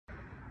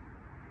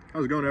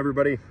How's it going,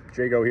 everybody?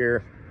 Jagoe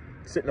here,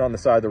 sitting on the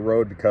side of the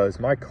road because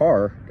my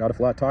car got a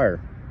flat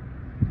tire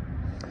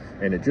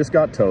and it just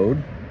got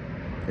towed,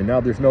 and now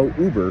there's no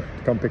Uber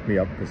to come pick me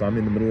up because I'm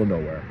in the middle of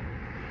nowhere.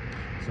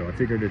 So I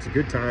figured it's a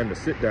good time to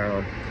sit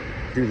down,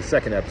 do the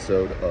second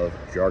episode of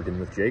Jargon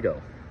with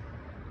Jagoe.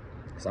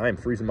 So I am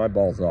freezing my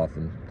balls off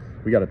and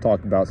we got to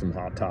talk about some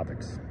hot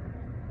topics.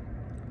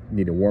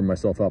 Need to warm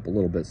myself up a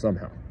little bit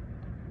somehow.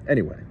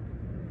 Anyway,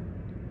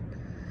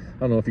 I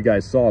don't know if you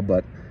guys saw,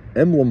 but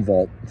Emblem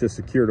Vault just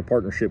secured a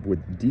partnership with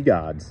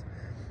DeGods,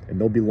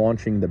 and they'll be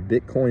launching the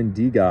Bitcoin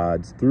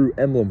DeGods through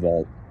Emblem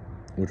Vault,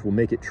 which will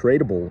make it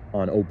tradable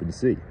on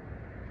OpenSea.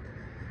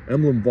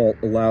 Emblem Vault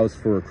allows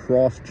for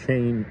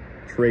cross-chain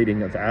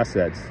trading of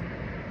assets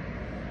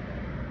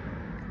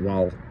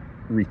while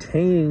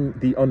retaining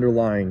the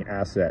underlying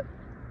asset.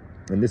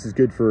 And this is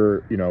good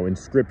for,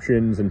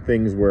 inscriptions and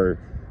things where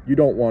you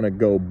don't want to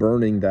go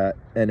burning that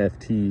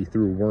NFT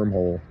through a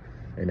wormhole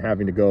and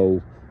having to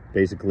go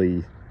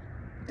basically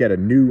get a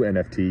new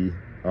NFT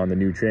on the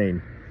new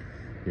chain.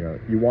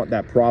 You want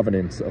that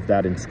provenance of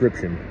that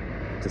inscription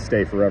to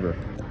stay forever.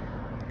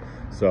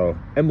 So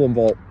Emblem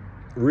Vault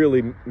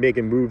really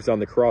making moves on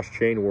the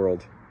cross-chain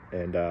world,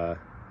 and I'm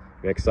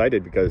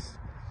excited because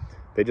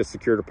they just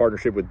secured a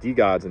partnership with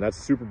DeGods, and that's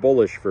super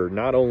bullish for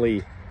not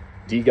only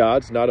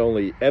DeGods, not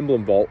only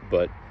Emblem Vault,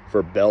 but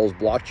for EmBells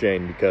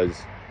blockchain. Because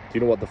do you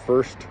know what the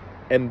first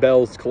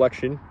EmBells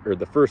collection, or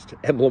the first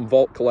Emblem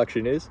Vault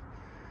collection is?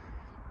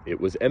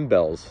 It was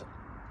EmBells,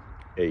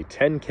 a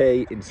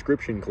 10K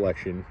inscription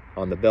collection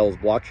on the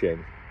EmBells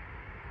blockchain.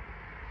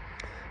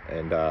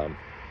 And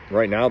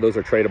right now those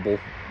are tradable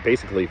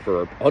basically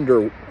for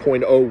under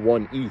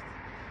 0.01 ETH.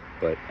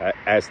 But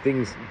as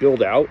things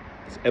build out,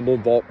 as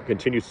Emblem Vault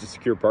continues to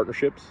secure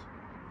partnerships,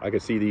 I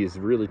could see these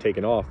really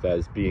taking off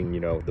as being,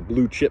 the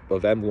blue chip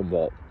of Emblem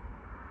Vault.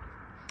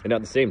 And at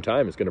the same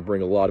time, it's going to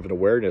bring a lot of an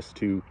awareness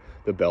to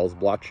the EmBells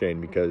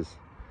blockchain, because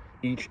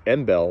each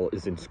EmBell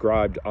is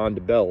inscribed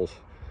onto EmBells,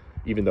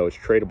 even though it's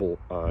tradable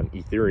on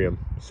Ethereum,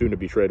 soon to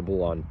be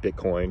tradable on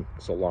Bitcoin,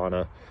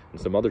 Solana, and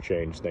some other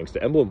chains, thanks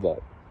to Emblem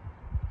Vault.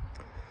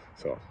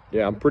 So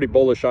yeah, I'm pretty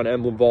bullish on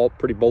Emblem Vault,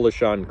 pretty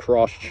bullish on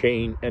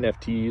cross-chain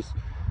NFTs,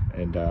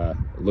 and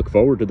look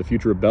forward to the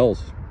future of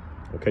EmBells.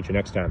 We'll catch you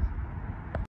next time.